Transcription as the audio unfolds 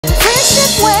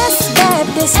West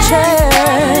Baptist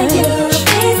Church.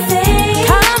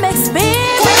 Come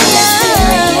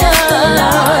experience the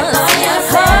Lord for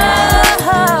yourself.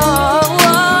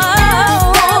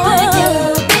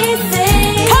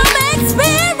 Come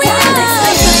experience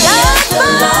the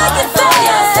Lord for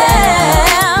yourself.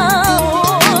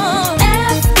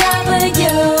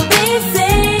 FWBC.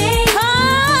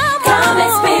 Come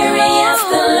experience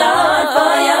the Lord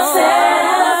for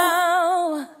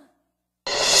yourself.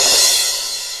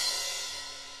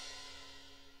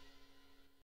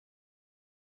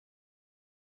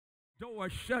 Door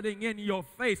shutting in your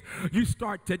face, you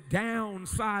start to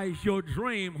downsize your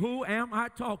dream. Who am I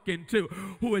talking to?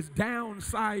 Who is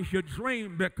downsize your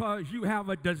dream because you have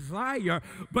a desire,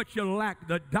 but you lack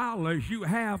the dollars. You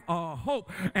have a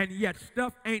hope, and yet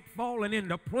stuff ain't falling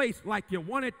into place like you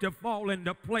want it to fall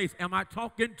into place. Am I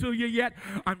talking to you yet?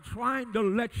 I'm trying to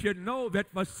let you know that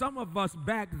for some of us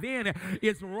back then,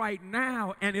 it's right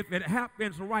now, and if it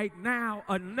happens right now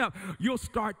enough, you'll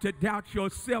start to doubt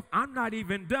yourself. I'm not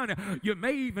even done. You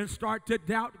may even start to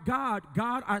doubt God.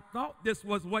 God, I thought this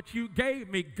was what you gave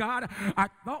me. God, I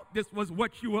thought this was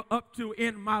what you were up to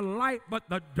in my life, but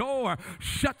the door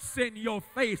shuts in your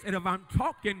face. And if I'm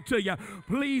talking to you,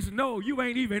 please know you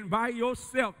ain't even by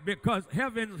yourself, because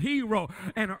heaven's hero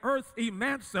and earth's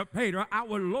emancipator,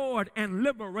 our Lord and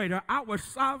liberator, our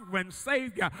sovereign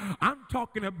Savior, I'm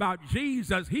talking about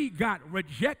Jesus. He got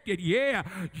rejected. Yeah,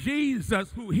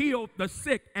 Jesus who healed the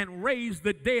sick and raised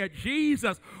the dead.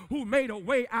 Jesus who made a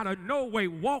way out of no way,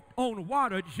 walked on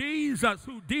water. Jesus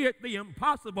who did the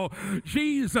impossible.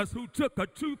 Jesus who took a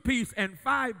 2-piece and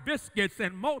 5 biscuits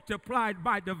and multiplied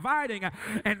by dividing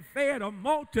and fed a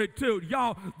multitude.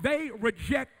 Y'all, they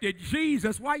rejected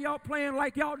Jesus. Why y'all playing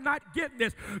like y'all not getting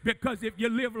this? Because if you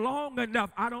live long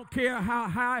enough, I don't care how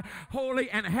high, holy,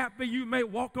 and happy you may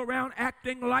walk around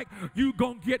acting like you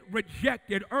gonna get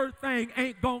rejected. Everything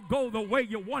ain't gonna go the way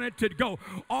you want it to go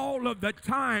all of the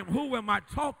time. Who am I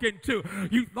talking to?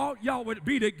 You thought y'all would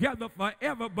be together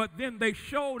forever, but then they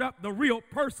showed up, the real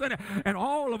person, and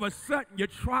all of a sudden you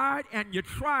tried and you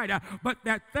tried, but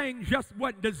that thing just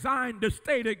wasn't designed to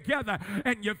stay together,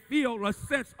 and you feel a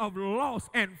sense of loss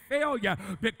and failure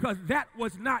because that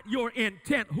was not your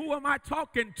intent. Who am I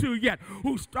talking to yet?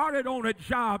 Who started on a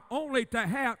job only to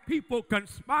have people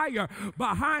conspire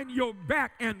behind your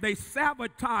back and they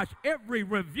sabotage every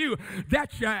review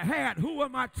that you had? Who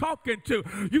am I talking to?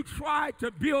 You tried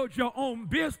to build your own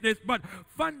business, but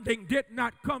funding did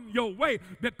not come your way,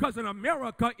 because in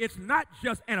America, it's not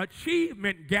just an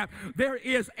achievement gap. There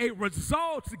is a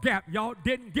results gap. Y'all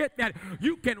didn't get that.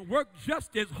 You can work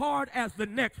just as hard as the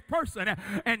next person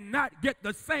and not get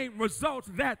the same results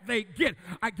that they get.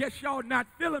 I guess y'all not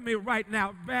feeling me right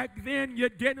now. Back then, you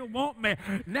didn't want me.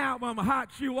 Now I'm hot,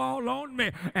 you all on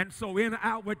me. And so in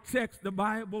our text, the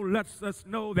Bible lets us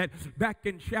know that back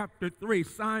in chapter 3,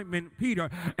 Simon, Peter,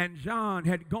 and John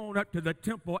had gone up to the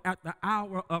temple at the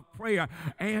hour of prayer,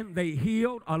 and they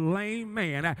healed a lame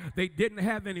man. They didn't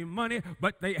have any money,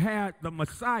 but they had the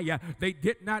Messiah. They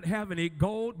did not have any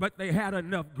gold, but they had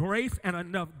enough grace and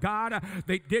enough God.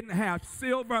 They didn't have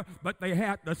silver, but they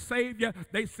had the Savior.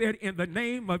 They said, in the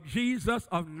name of Jesus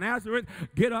of Nazareth,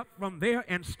 get up from there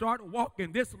and start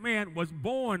walking. This man was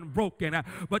born broken,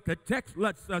 but the text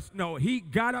lets us know he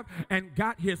got up and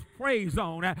got his praise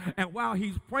on, and while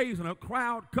he's praising, a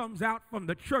crowd comes out from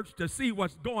the church to see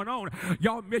what's going on.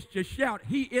 Y'all missed your shout.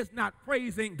 He is not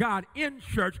praising God in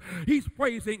church. He's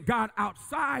praising God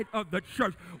outside of the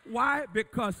church. Why?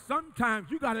 Because sometimes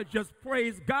you got to just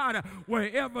praise God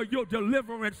wherever your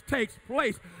deliverance takes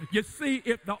place. You see,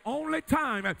 if the only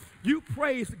time you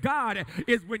praise God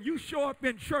is when you show up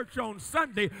in church on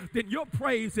Sunday, then your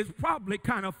praise is probably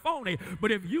kind of phony.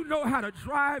 But if you know how to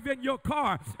drive in your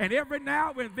car and every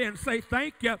now and then say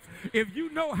thank you, if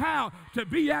you know how to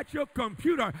be at your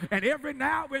computer and every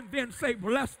now and then say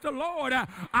bless the Lord,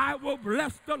 I will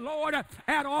bless the Lord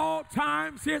at all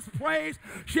times. His praise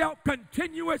shall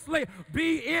continuously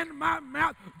be in my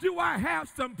mouth. Do I have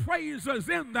some praisers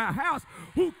in the house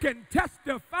who can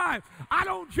testify? I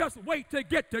don't just wait to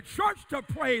get to church to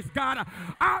praise God.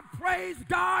 I praise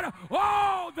God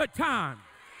all the time.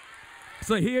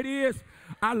 So here it is.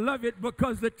 I love it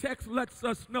because the text lets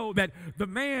us know that the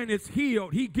man is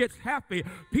healed. He gets happy.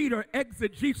 Peter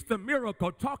exegetes the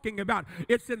miracle, talking about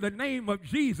it's in the name of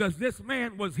Jesus. This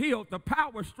man was healed. The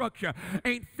power structure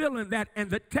ain't feeling that. And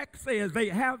the text says they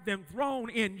have them thrown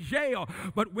in jail.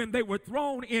 But when they were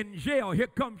thrown in jail, here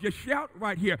comes your shout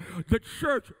right here. The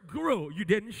church grew. You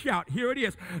didn't shout. Here it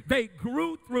is. They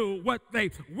grew through what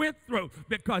they went through,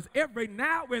 because every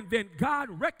now and then God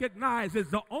recognizes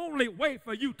the only way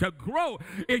for you to grow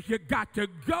is you got to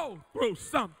go through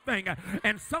something.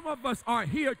 And some of us are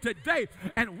here today,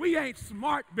 and we ain't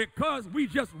smart because we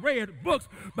just read books,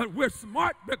 but we're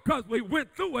smart because we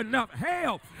went through enough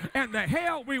hell, and the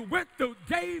hell we went through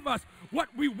gave us what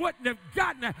we wouldn't have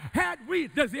gotten had we.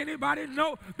 Does anybody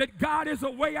know that God is a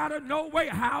way out of no way?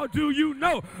 How do you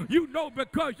know? You know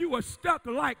because you were stuck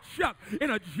like Chuck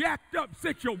in a jacked up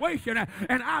situation,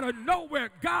 and out of nowhere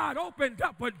God opened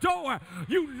up a door.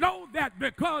 You know that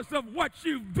because of what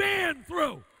you've been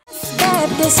through.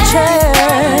 Baptist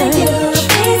Church.